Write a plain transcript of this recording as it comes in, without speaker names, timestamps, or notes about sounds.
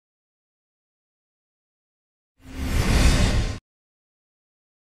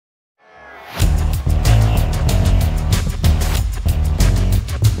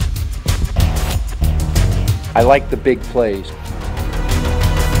I like the big plays.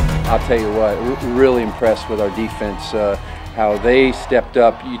 I'll tell you what, really impressed with our defense, how they stepped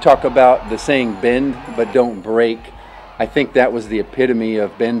up. You talk about the saying bend but don't break. I think that was the epitome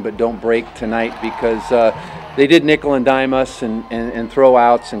of bend but don't break tonight, because they did nickel and dime us and throw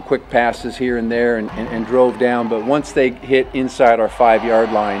outs and quick passes here and there and drove down. But once they hit inside our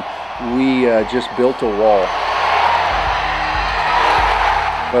 5-yard line, we just built a wall.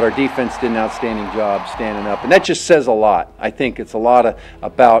 But our defense did an outstanding job standing up, and that just says a lot. I think it's a lot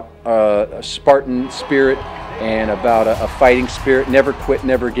about a Spartan spirit and about a fighting spirit, never quit,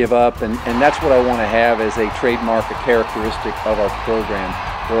 never give up, and that's what I want to have as a trademark, a characteristic of our program.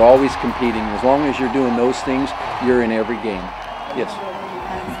 We're always competing. As long as you're doing those things, you're in every game. Yes?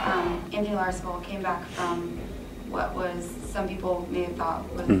 As Anthony Larceval came back from what was, some people may have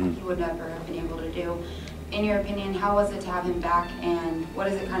thought was, he would never have been able to do. In your opinion, how was it to have him back, and what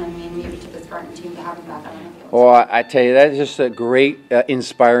does it kind of mean maybe to the Spartan team to have him back on the field? Well, I tell you, that's just a great,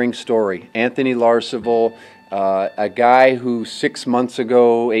 inspiring story. Anthony Larceval, a guy who 6 months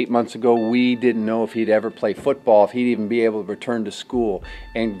ago, 8 months ago, we didn't know if he'd ever play football, if he'd even be able to return to school,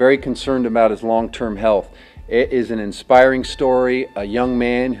 and very concerned about his long-term health. It is an inspiring story, a young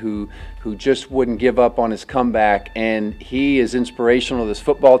man who just wouldn't give up on his comeback, and he is inspirational to this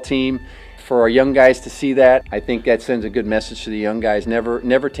football team. For our young guys to see that, I think that sends a good message to the young guys.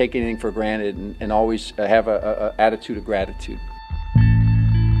 Never take anything for granted, and always have an attitude of gratitude.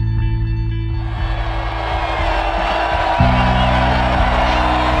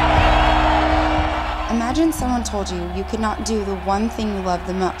 Imagine someone told you you could not do the one thing you love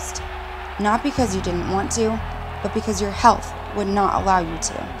the most, not because you didn't want to, but because your health would not allow you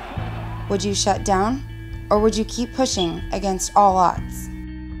to. Would you shut down, or would you keep pushing against all odds?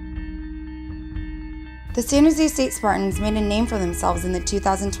 The San Jose State Spartans made a name for themselves in the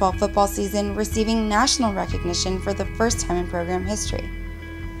 2012 football season, receiving national recognition for the first time in program history.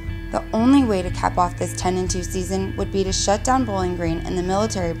 The only way to cap off this 10-2 season would be to shut down Bowling Green in the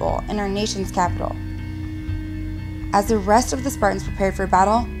Military Bowl in our nation's capital. As the rest of the Spartans prepared for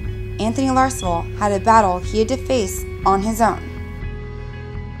battle, Anthony Larceval had a battle he had to face on his own.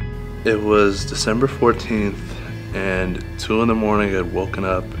 It was December 14th, and 2 in the morning I had woken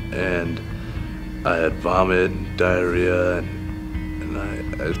up and I had vomit, diarrhea, and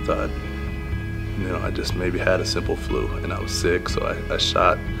I thought, you know, I just maybe had a simple flu, and I was sick, so I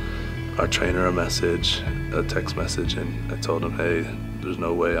shot our trainer a text message, and I told him, hey, there's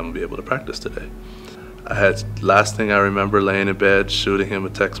no way I'm gonna be able to practice today. Last thing I remember, laying in bed, shooting him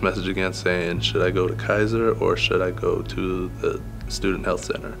a text message again saying, should I go to Kaiser or should I go to the Student Health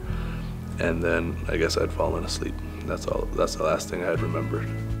Center? And then I guess I'd fallen asleep. That's the last thing I had remembered.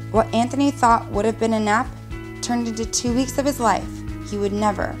 What Anthony thought would have been a nap turned into 2 weeks of his life he would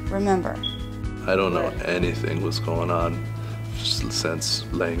never remember. I don't know anything was going on since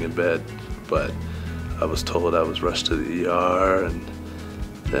laying in bed, but I was told I was rushed to the ER, and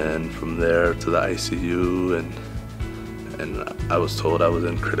then from there to the ICU, and I was told I was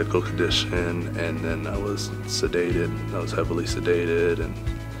in critical condition, and then I was sedated. I was heavily sedated,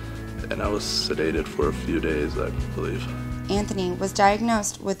 and I was sedated for a few days, I believe. Anthony was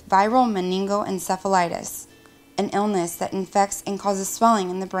diagnosed with viral meningo encephalitis, an illness that infects and causes swelling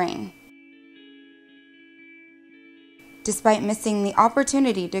in the brain. Despite missing the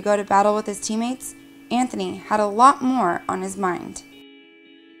opportunity to go to battle with his teammates, Anthony had a lot more on his mind.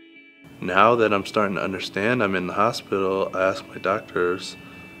 Now that I'm starting to understand, I'm in the hospital, I ask my doctors,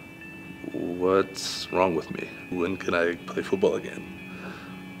 what's wrong with me? When can I play football again?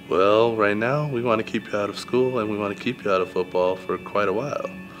 Well, right now, we want to keep you out of school and we want to keep you out of football for quite a while.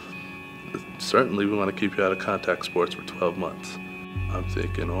 Certainly, we want to keep you out of contact sports for 12 months. I'm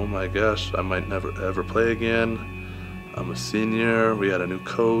thinking, oh my gosh, I might never ever play again. I'm a senior, we got a new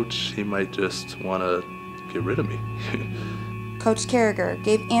coach, he might just want to get rid of me. Coach Carragher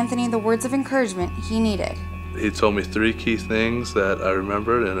gave Anthony the words of encouragement he needed. He told me 3 key things that I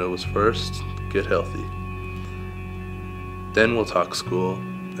remembered, and it was first, get healthy. Then we'll talk school,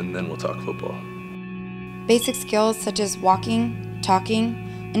 and then we'll talk football. Basic skills such as walking, talking,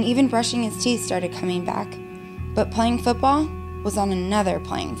 and even brushing his teeth started coming back. But playing football was on another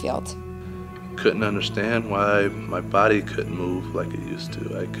playing field. Couldn't understand why my body couldn't move like it used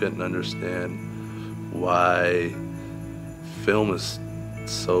to. I couldn't understand why film is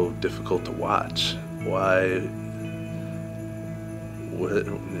so difficult to watch. Why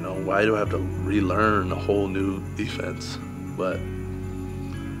do I have to relearn a whole new defense? But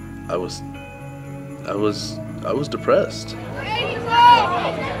I was depressed.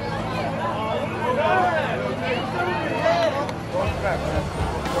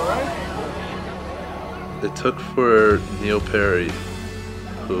 it took for Neil Perry,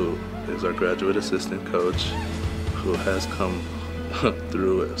 who is our graduate assistant coach, who has come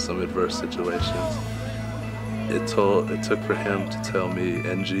through some adverse situations. It took for him to tell me,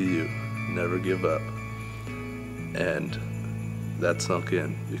 NGU, never give up. And that sunk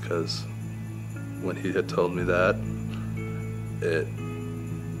in, because when he had told me that,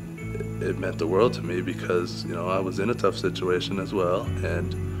 it meant the world to me, because I was in a tough situation as well,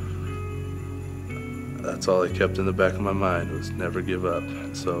 and that's all I kept in the back of my mind was never give up.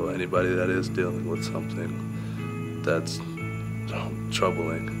 So anybody that is dealing with something that's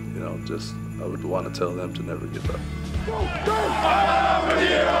troubling, I would want to tell them to never give up. Fight on for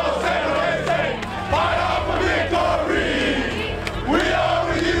heroes, San Jose State. Fight on for victory. We are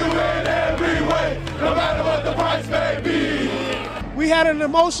with you in every way, no matter what the price may be. We had an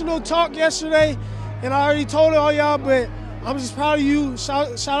emotional talk yesterday, and I already told all y'all, but I'm just proud of you.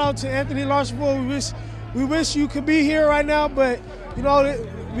 Shout out to Anthony Larceval. We wish you could be here right now, but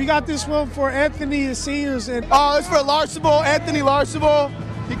we got this one for Anthony and seniors. And it's for Larceval, Anthony Larceval.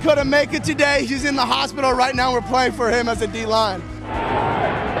 He couldn't make it today. He's in the hospital right now. We're playing for him as a D-line.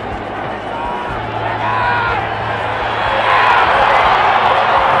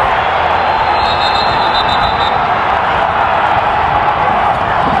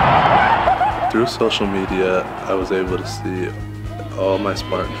 Through social media, I was able to see all my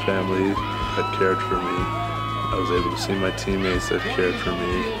Spartan family that cared for me. I was able to see my teammates that cared for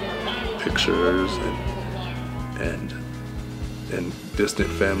me, pictures and distant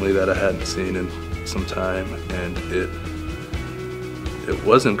family that I hadn't seen in some time, and it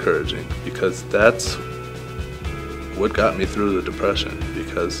was encouraging, because that's what got me through the depression,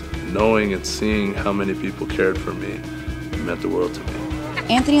 because knowing and seeing how many people cared for me meant the world to me.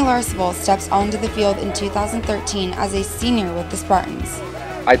 Anthony Larceval steps onto the field in 2013 as a senior with the Spartans.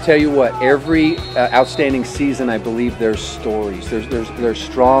 I tell you what, every outstanding season, I believe there's stories. There's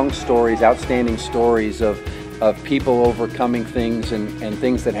strong stories, outstanding stories of people overcoming things and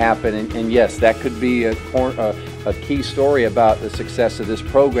things that happen. And yes, that could be a key story about the success of this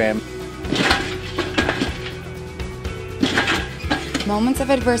program. Moments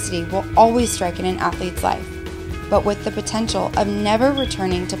of adversity will always strike in an athlete's life, but with the potential of never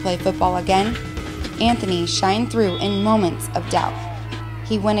returning to play football again, Anthony shined through in moments of doubt.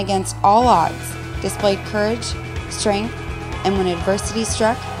 He went against all odds, displayed courage, strength, and when adversity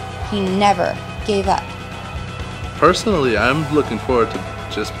struck, he never gave up. Personally, I'm looking forward to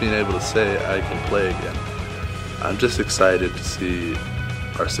just being able to say I can play again. I'm just excited to see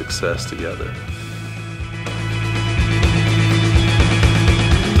our success together.